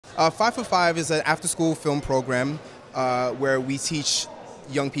Five4Five is an after-school film program where we teach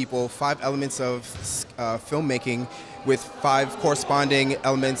young people 5 elements of filmmaking with 5 corresponding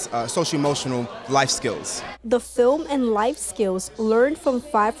elements, social-emotional life skills. The film and life skills learned from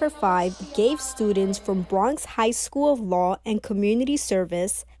Five4Five gave students from Bronx High School of Law and Community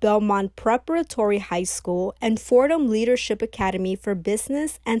Service, Belmont Preparatory High School, and Fordham Leadership Academy for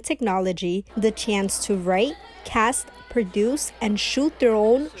Business and Technology the chance to write, cast, produce, and shoot their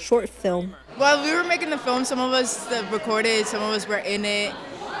own short film. Well, we were making the film. Some of us recorded, some of us were in it.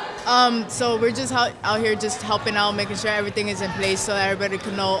 So we're just out here just helping out, making sure everything is in place so that everybody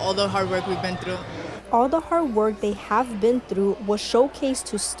can know all the hard work we've been through. All the hard work they have been through was showcased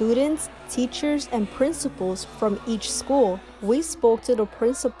to students, teachers, and principals from each school. We spoke to the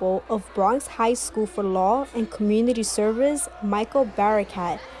principal of Bronx High School for Law and Community Service, Michael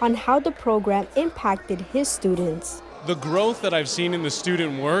Barakat, on how the program impacted his students. The growth that I've seen in the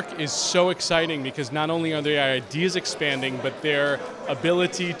student work is so exciting because not only are their ideas expanding, but their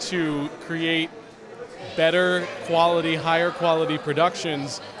ability to create better quality, higher quality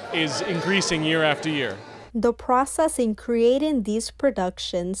productions is increasing year after year. The process in creating these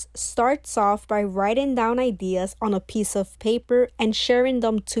productions starts off by writing down ideas on a piece of paper and sharing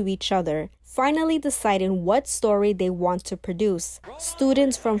them to each other, finally deciding what story they want to produce.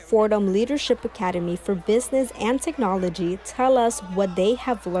 Students from Fordham Leadership Academy for Business and Technology tell us what they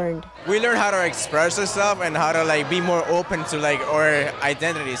have learned. We learn how to express ourselves and how to be more open to our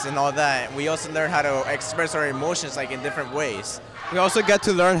identities and all that. We also learn how to express our emotions in different ways. We also get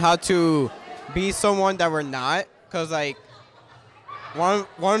to learn how to be someone that we're not, because one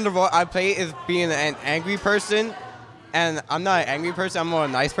of the roles I play is being an angry person. And I'm not an angry person, I'm more a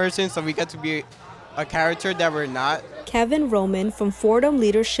nice person, so we get to be a character that we're not. Kevin Roman from Fordham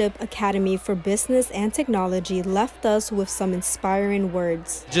Leadership Academy for Business and Technology left us with some inspiring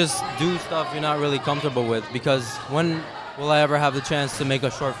words. Just do stuff you're not really comfortable with, because when will I ever have the chance to make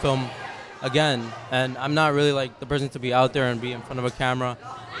a short film again? And I'm not really the person to be out there and be in front of a camera.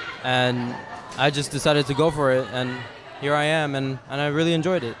 And I just decided to go for it, and here I am, and I really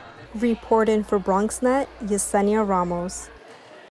enjoyed it. Reporting for BronxNet, Yesenia Ramos.